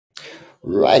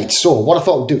Right, so what I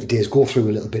thought I'd do today is go through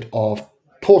a little bit of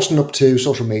posting up to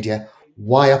social media,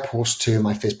 why I post to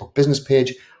my Facebook business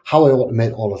page, how I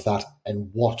automate all of that,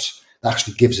 and what that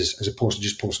actually gives us as opposed to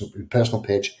just posting up to your personal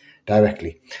page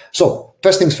directly. So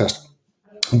first things first,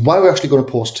 why we're actually going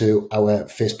to post to our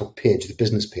Facebook page, the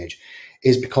business page,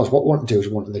 is because what we want to do is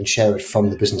we want to then share it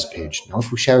from the business page. Now,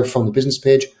 if we share it from the business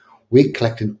page, we're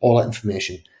collecting all that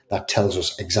information that tells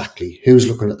us exactly who's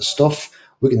looking at the stuff.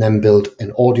 We can then build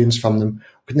an audience from them.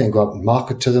 We can then go out and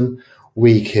market to them.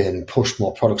 We can push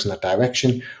more products in that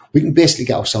direction. We can basically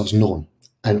get ourselves known.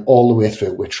 And all the way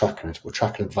through, we're tracking it. We're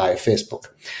tracking it via Facebook.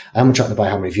 And we're tracking it by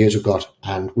how many views we've got,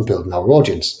 and we're building our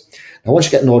audience. Now, once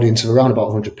you get an audience of around about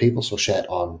 100 people, so share it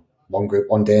on one group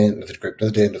one day, another group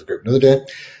another day, another group another day.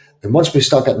 And once we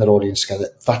start getting that audience together,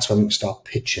 that's when we can start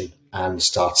pitching and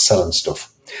start selling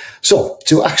stuff. So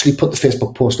to actually put the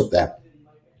Facebook post up there,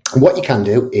 what you can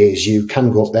do is you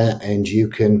can go up there and you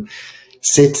can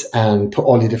sit and put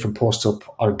all your different posts up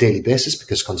on a daily basis,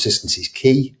 because consistency is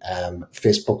key.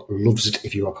 Facebook loves it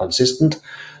if you are consistent.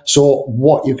 So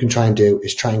what you can try and do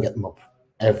is try and get them up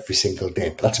every single day.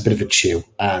 But that's a bit of a chew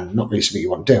and not really something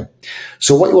you want to do.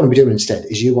 So what you want to be doing instead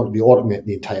is you want to be automating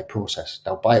the entire process.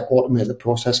 Now, by automating the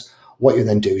process, what you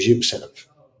then do is you set up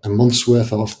a month's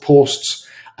worth of posts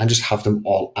and just have them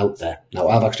all out there. Now,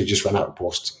 I've actually just run out of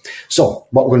posts. So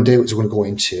what we're going to do is we're going to go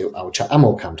into our Chat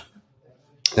Ammo account.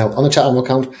 Now, on the Chat Ammo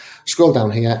account, scroll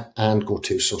down here and go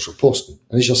to social posting.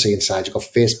 And as you'll see inside, you've got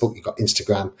Facebook, you've got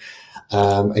Instagram,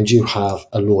 and you have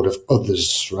a load of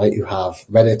others, right? You have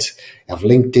Reddit, you have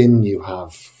LinkedIn, you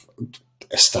have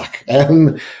a stack.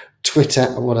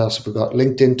 Twitter, what else have we got?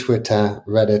 LinkedIn, Twitter,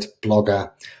 Reddit,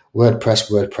 Blogger,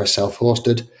 WordPress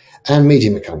self-hosted, and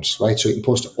Medium accounts, right? So you can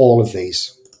post all of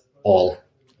these, all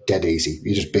dead easy.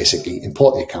 You just basically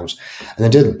import the accounts and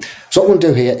then do them. So what we're going to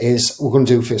do here is we're going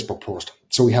to do a Facebook post.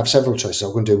 So we have several choices.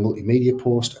 We're going to do a multimedia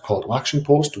post, a call to action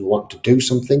post. We want to do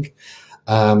something,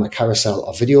 a carousel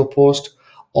or video post,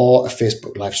 or a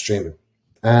Facebook live streaming.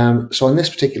 So in this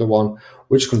particular one,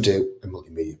 we're just going to do a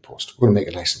multimedia post. We're going to make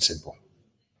it nice and simple.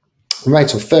 Right,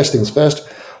 so first things first,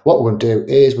 what we're going to do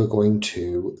is we're going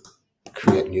to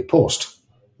create a new post,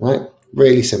 right?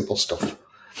 Really simple stuff.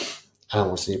 And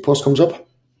once the new post comes up,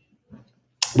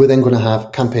 we're then going to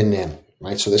have campaign name,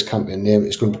 right? So this campaign name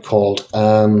is going to be called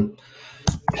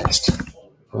test,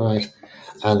 right?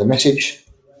 And the message,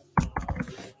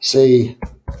 see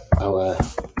our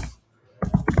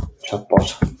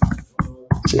chatbot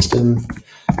system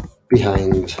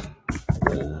behind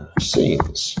the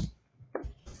scenes.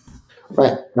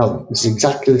 Right, now this is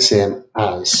exactly the same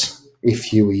as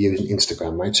if you were using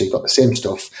Instagram, right? So you've got the same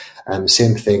stuff and the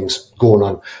same things going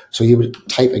on. So you would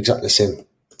type exactly the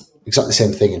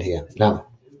same thing in here. Now,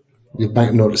 you might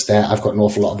have noticed there, I've got an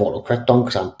awful lot of autocorrect on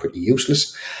because I'm pretty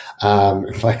useless.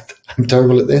 In fact, I'm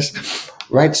terrible at this.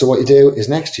 Right, so what you do is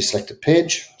next you select a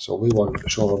page. So we want to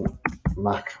show them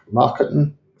Mac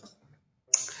marketing.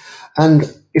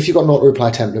 And if you've got an auto reply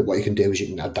template, what you can do is you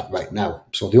can add that right now.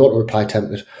 So the auto reply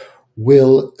template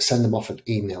will send them off an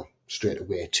email straight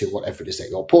away to whatever it is that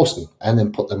you're posting, and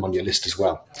then put them on your list as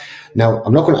well. Now,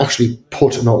 I'm not going to actually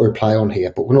put an auto reply on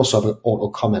here, but we'll also have an auto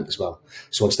comment as well.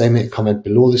 So once they make a comment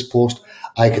below this post,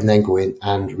 I can then go in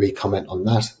and re-comment on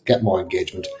that, get more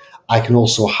engagement. I can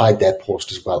also hide their post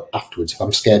as well afterwards if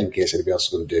I'm scared in case anybody else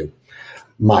is going to do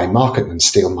my marketing and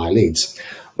steal my leads.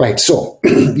 Right, so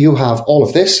you have all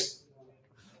of this.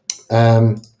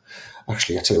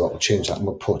 Actually, I tell you what, we'll change that and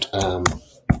we'll put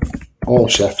all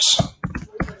chefs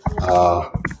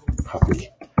are happy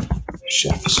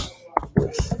chefs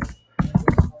with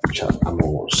Chat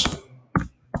Ammo's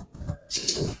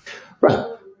system. Right,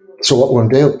 so what we're going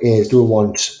to do is, do we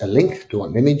want a link, do we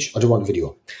want an image, or do we want a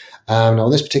video? Now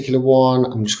on this particular one,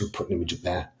 I'm just going to put an image up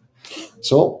there.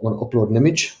 So I'm going to upload an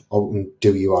image, or we can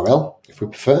do URL if we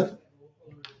prefer.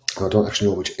 I don't actually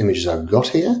know which images I've got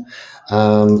here.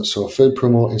 So food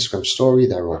promo, Instagram story,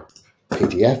 they're all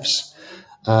PDFs.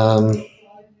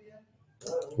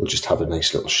 We'll just have a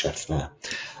nice little chef there.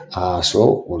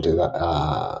 So we'll do that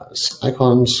as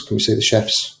icons. Can we see the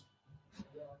chefs?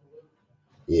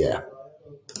 Yeah.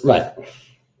 Right.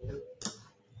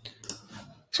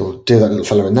 So we'll do that little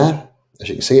fella in there. As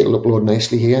you can see, it'll upload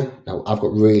nicely here. Now, I've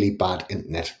got really bad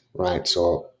internet, right?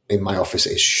 So in my office,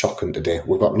 it's shocking today.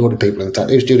 We've got a load of people in the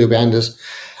tattoo studio behind us,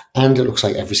 and it looks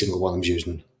like every single one of them's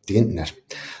using the internet.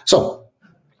 So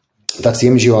that's the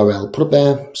image URL put up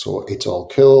there. So it's all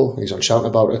cool. He's on shouting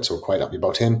about it, so we're quite happy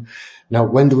about him. Now,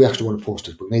 when do we actually want to post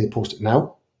it? We can either post it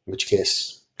now, in which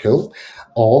case, cool,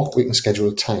 or we can schedule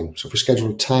a time. So if we schedule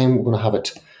a time, we're going to have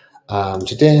it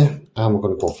today, and we're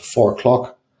going to go for 4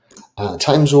 o'clock. The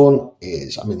time zone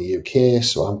is, I'm in the UK,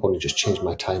 so I'm going to just change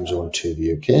my time zone to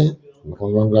the UK. Am I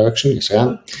going the wrong direction? Yes, I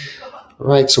am.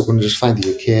 Right, so we're going to just find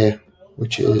the UK,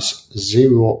 which is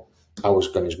 0 hours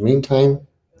Greenwich Mean Time,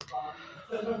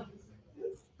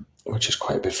 which is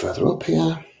quite a bit further up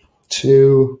here.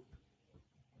 So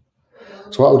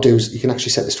what I'll do is you can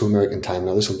actually set this to American time.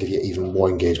 Now this will give you even more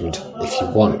engagement if you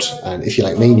want. And if you're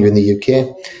like me and you're in the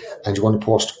UK and you want to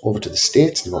post over to the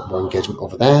States and you want more engagement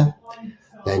over there,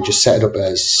 then just set it up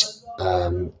as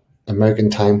American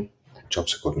time.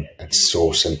 Jobs are good one. It's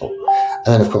so simple. And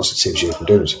then of course it saves you from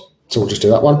doing it. So we'll just do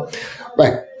that one.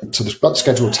 Right, so we've got the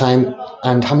scheduled time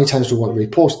and how many times do we want to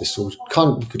repost this? So we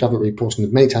could have it reposted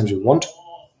as many times as we want.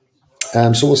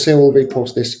 So we'll say we'll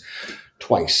repost this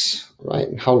twice, right?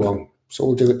 And how long? So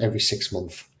we'll do it every 6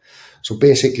 months. So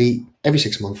basically, every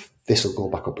 6 months, this will go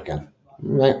back up again,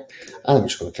 right? And I'm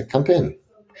just going to click campaign.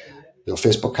 Your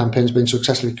Facebook campaign has been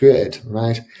successfully created,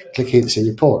 right? Click here to see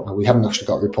report. Now, we haven't actually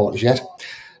got reporters yet.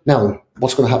 Now,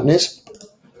 what's going to happen is,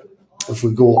 if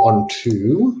we go on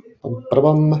to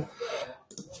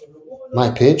my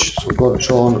page, so we'll go to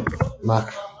Sean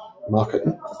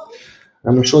Marketing.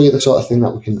 I'm going to show you the sort of thing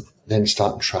that we can then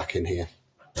start tracking here.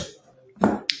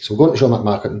 So we're going to Sean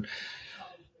Marketing.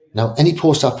 Now, any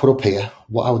post I've put up here,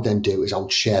 what I would then do is I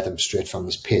would share them straight from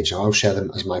this page. Now, I'll share them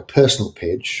as my personal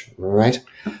page, right?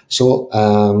 So,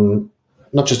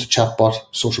 not just a chatbot,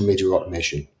 social media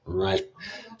automation, right?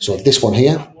 So this one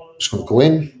here, I'm just going to go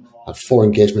in, add 4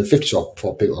 engagement,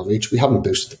 54 people on each. We haven't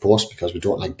boosted the post because we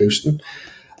don't like boosting.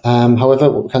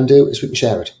 However, what we can do is we can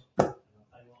share it.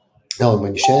 Now,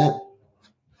 when you share,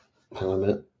 hang on a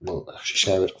minute, we'll actually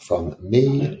share it from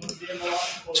me.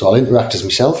 So I'll interact as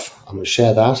myself. I'm going to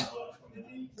share that.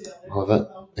 However,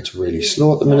 it's really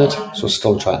slow at the minute, so it's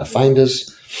still trying to find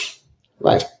us.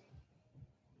 Right.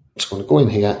 It's going to go in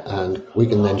here and we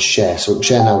can then share. So we can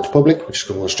share now to public, which is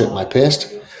going to go straight to my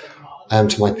paste.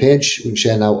 To my page, we can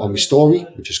share now on my story,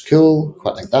 which is cool,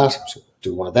 quite like that. So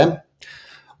do one of them.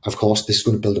 Of course, this is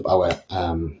going to build up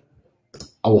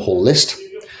our whole list.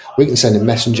 We can send a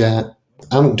messenger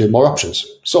and we can do more options.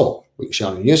 So we can share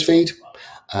on a newsfeed.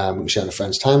 We can share on a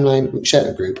friend's timeline, we can share it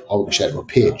in a group, or we can share it on a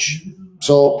page.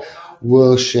 So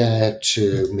we'll share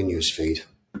to my newsfeed.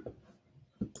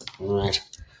 All right.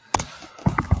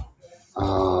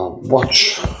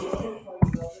 Watch.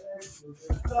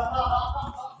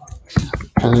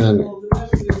 Can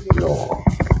your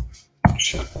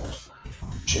share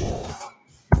to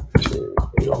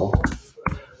your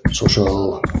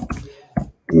social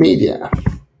media.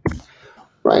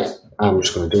 Right. I'm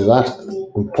just going to do that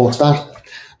and post that.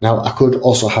 Now, I could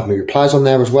also have my replies on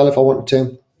there as well if I wanted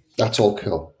to. That's all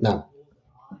cool. Now,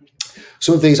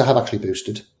 some of these I have actually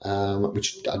boosted,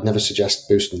 which I'd never suggest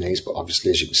boosting these, but obviously,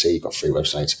 as you can see, you've got 3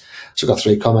 websites. So I've got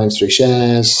 3 comments, 3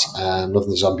 shares, loving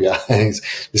the zombie eyes.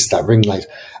 This is that ring light.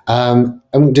 And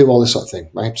we can do all this sort of thing,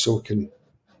 right? So we can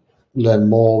learn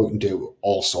more. We can do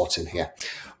all sorts in here.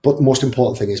 But the most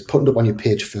important thing is putting it up on your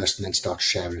page first and then start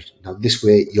sharing it. Now, this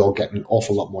way, you're getting an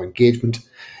awful lot more engagement.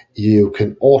 You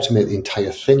can automate the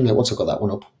entire thing. Now, once I've got that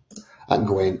one up, I can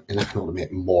go in and I can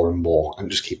automate more and more and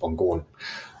just keep on going.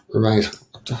 Right.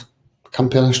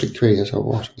 Campaign actually created or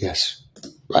what? Yes.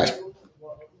 Right.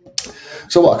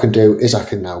 So what I can do is I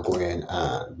can now go in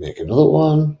and make another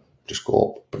one. Just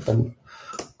go up,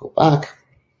 go back.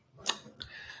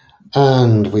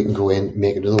 And we can go in,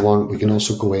 make another one. We can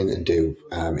also go in and do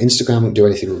Instagram and do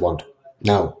anything we want.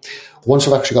 Now, once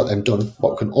we've actually got them done,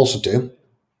 what we can also do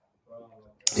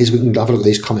is we can have a look at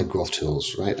these comment growth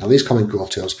tools, right? Now, these comment growth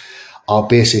tools are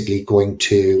basically going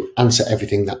to answer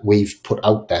everything that we've put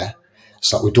out there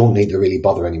so that we don't need to really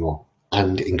bother anymore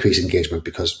and increase engagement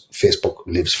because Facebook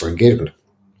lives for engagement.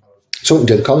 So we can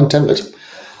do the comment template.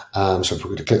 So if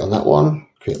we're going to click on that one,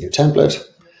 create a new template.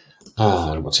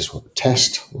 And what's this one?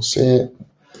 Test, we'll say.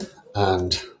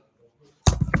 And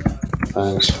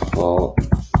thanks for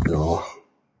your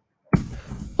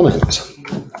comments.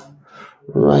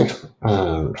 Right.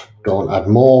 And don't add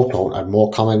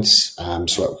more comments so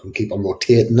that we can keep on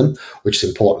rotating them, which is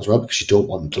important as well because you don't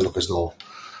want them to look as though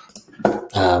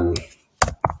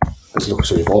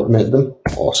you've automated them.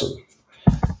 Awesome.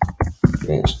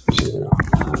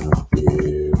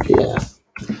 Yeah.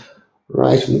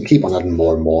 Right, and keep on adding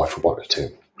more and more if we wanted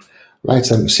to. Right,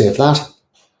 so save that.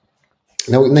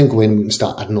 Now we can then go in and we can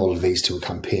start adding all of these to a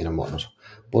campaign and whatnot.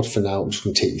 But for now, I'm just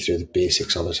going to take you through the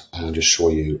basics of it and just show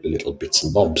you little bits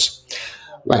and bobs.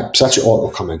 Right, so that's your auto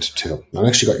comment tool. Now I've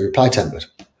actually got your reply template.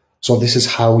 So this is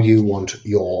how you want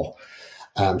your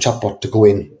chatbot to go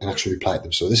in and actually reply to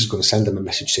them. So this is going to send them a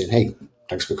message saying, hey,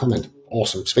 thanks for the comment.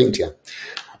 Awesome speaking to you.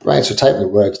 Right, so type in the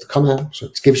words, the comma, so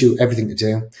it gives you everything to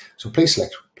do. So please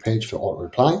select page for auto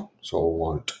reply. So I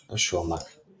want a show Mac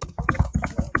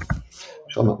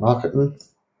marketing.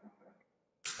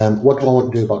 What do I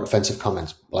want to do about offensive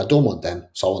comments? Well, I don't want them,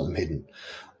 so I want them hidden.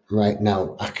 Right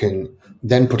now, I can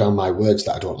then put down my words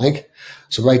that I don't like.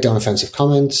 So write down offensive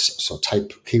comments. So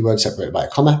type keyword separated by a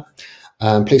comma.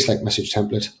 Please select message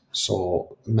template.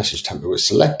 So message template we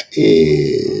select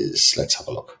is, let's have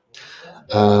a look.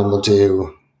 We'll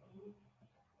do,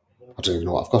 I don't even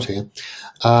know what I've got here.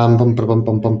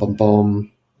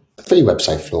 Free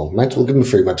website flow, right? We'll give them a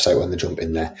free website when they jump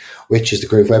in there, which is the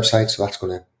Groove website. So that's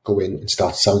going to go in and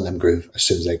start selling them Groove as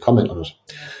soon as they comment on it.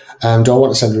 Do I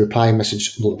want to send a reply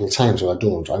message multiple times? Well, I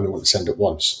don't. I only want to send it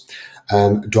once. Do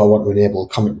I want to enable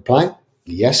comment reply?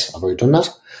 Yes, I've already done that.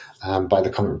 By the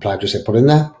comment reply, just say put in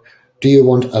there. Do you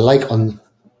want a like on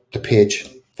the page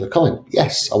for the comment?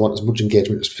 Yes, I want as much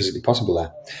engagement as physically possible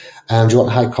there. Do you want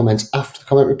to hide comments after the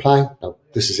comment reply? Now,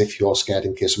 this is if you're scared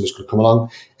in case someone's going to come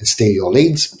along and steal your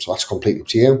leads. So that's completely up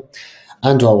to you.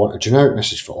 And do I want a generic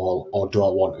message for all, or do I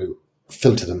want to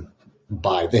filter them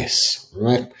by this,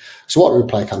 right? So what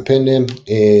reply campaign name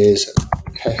is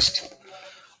test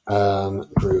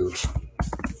Groove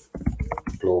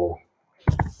flow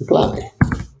reply,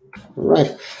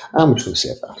 right? I'm just going to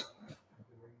save that.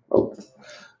 Oh,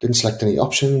 didn't select any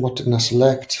option. What didn't I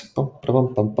select?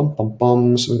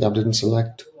 Something I didn't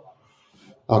select.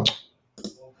 Oh,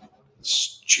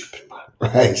 stupid man.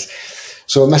 Right.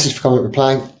 So a message for comment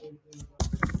reply.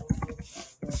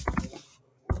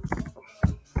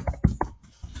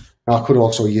 Now I could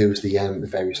also use the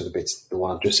various other bits, the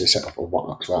one I've just set up or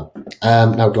whatnot as well.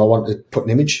 Now, do I want to put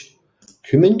an image?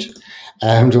 Comment. Do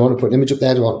I want to put an image up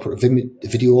there? Do I want to put a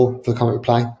video for the comment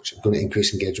reply, which is going to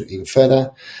increase engagement even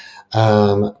further?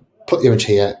 Put the image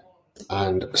here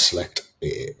and select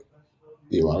a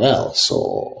URL.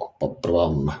 So, we've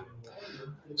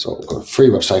got a free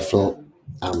website flow,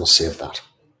 and we'll save that.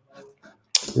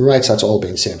 Right, so that's all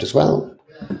been saved as well.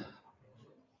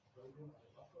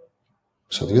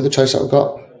 So the other choice that we've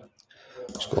got,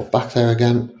 let's go back there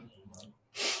again.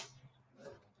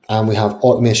 And we have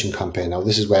automation campaign. Now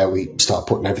this is where we start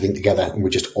putting everything together and we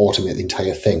just automate the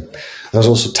entire thing. There's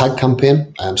also tag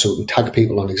campaign, so we can tag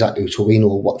people on exactly so we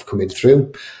know what they've come in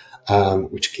through,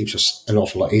 which keeps us an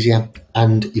awful lot easier.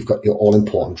 And you've got your all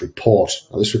important report.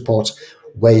 Now this report's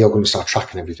where you're going to start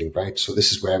tracking everything, right? So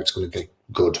this is where it's going to get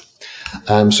good.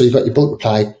 So you've got your bulk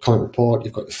reply, comment report,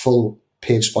 you've got your full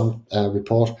page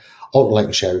report, auto like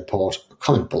and share report,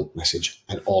 comment bulk message,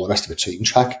 and all the rest of it. So you can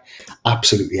track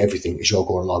absolutely everything as you're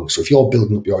going along. So if you're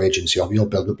building up your agency or you're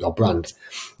building up your brand,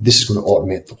 this is going to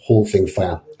automate the whole thing for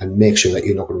you and make sure that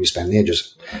you're not going to be spending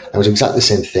ages. Now it's exactly the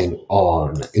same thing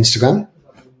on Instagram.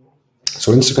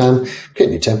 So Instagram, create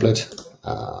a new template,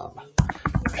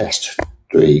 test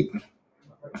 3,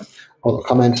 auto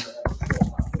comment.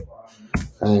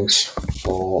 Thanks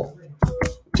for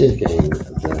taking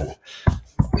the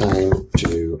time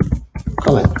to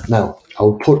comment. Now, I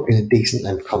will put in a decent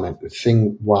length comment. The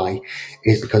thing why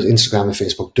is because Instagram and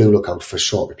Facebook do look out for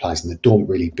short replies and they don't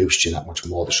really boost you that much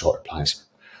more, the short replies.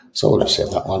 So we'll just save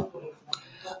that one.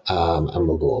 And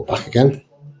we'll go back again.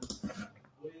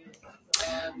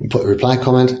 We'll put a reply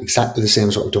comment, exactly the same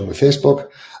as what we've done with Facebook.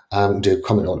 Do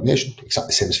comment automation, exactly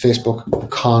the same as Facebook. We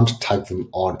can't tag them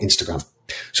on Instagram.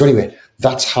 So anyway,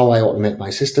 that's how I automate my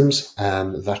systems.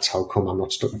 That's how come I'm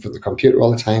not stuck in front of the computer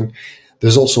all the time.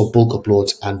 There's also bulk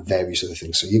uploads and various other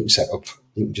things. So you can set up,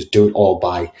 you can just do it all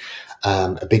by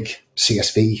a big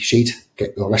CSV sheet,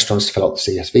 get your restaurants to fill out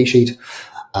the CSV sheet,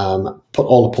 put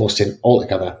all the posts in all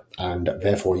together, and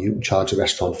therefore you can charge a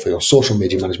restaurant for your social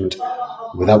media management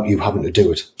without you having to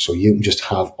do it. So you can just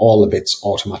have all the bits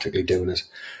automatically doing it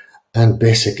and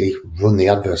basically run the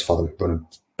adverts for them, run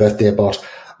a birthday bot,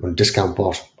 run a discount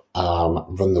bot,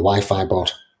 run the Wi-Fi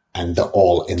bot, and they're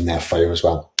all in there for you as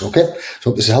well. Okay, so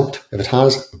hope this has helped. If it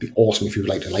has, it would be awesome if you would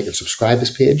like to like and subscribe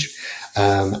this page.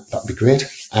 That would be great.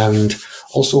 And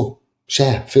also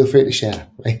share, feel free to share.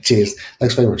 Right? Cheers.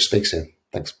 Thanks very much. Speak soon.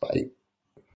 Thanks. Bye.